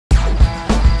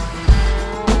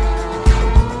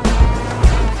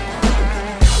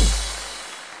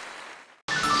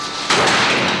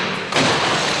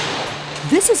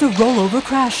is a rollover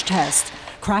crash test.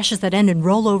 Crashes that end in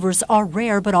rollovers are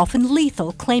rare but often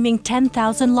lethal, claiming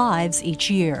 10,000 lives each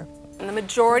year. And the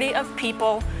majority of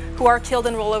people who are killed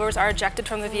in rollovers are ejected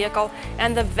from the vehicle,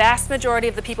 and the vast majority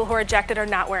of the people who are ejected are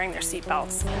not wearing their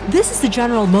seatbelts. This is the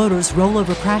General Motors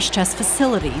Rollover Crash Test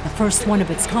Facility, the first one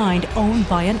of its kind owned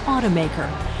by an automaker.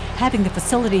 Having the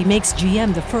facility makes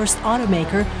GM the first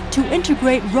automaker to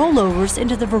integrate rollovers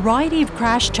into the variety of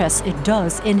crash tests it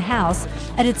does in-house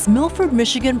at its Milford,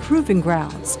 Michigan proving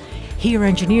grounds. Here,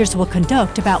 engineers will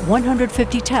conduct about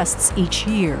 150 tests each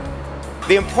year.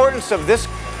 The importance of this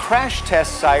crash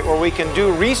test site where we can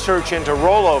do research into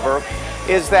rollover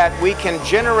is that we can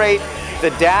generate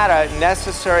the data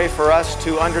necessary for us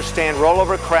to understand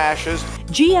rollover crashes.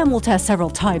 GM will test several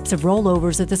types of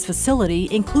rollovers at this facility,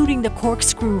 including the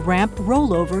corkscrew ramp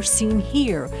rollover seen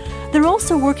here. They're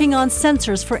also working on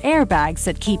sensors for airbags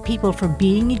that keep people from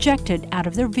being ejected out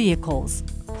of their vehicles.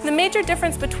 The major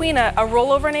difference between a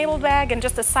rollover-enabled bag and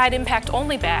just a side impact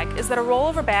only bag is that a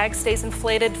rollover bag stays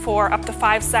inflated for up to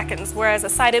 5 seconds, whereas a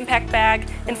side impact bag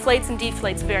inflates and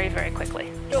deflates very, very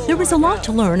quickly. There is a lot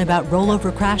to learn about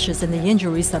rollover crashes and the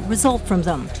injuries that result from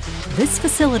them. This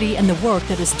facility and the work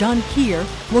that is done here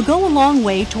will go a long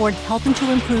way toward helping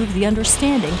to improve the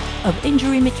understanding of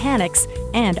injury mechanics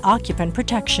and occupant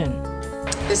protection.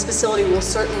 This facility will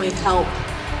certainly help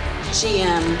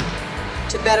GM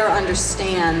to better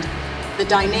understand the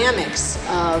dynamics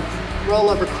of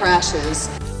rollover crashes.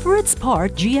 For its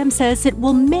part, GM says it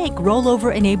will make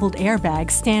rollover-enabled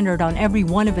airbags standard on every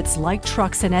one of its light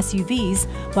trucks and SUVs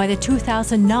by the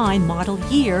 2009 model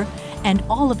year and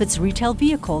all of its retail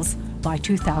vehicles by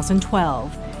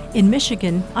 2012. In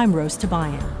Michigan, I'm Rose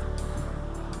Tabayan.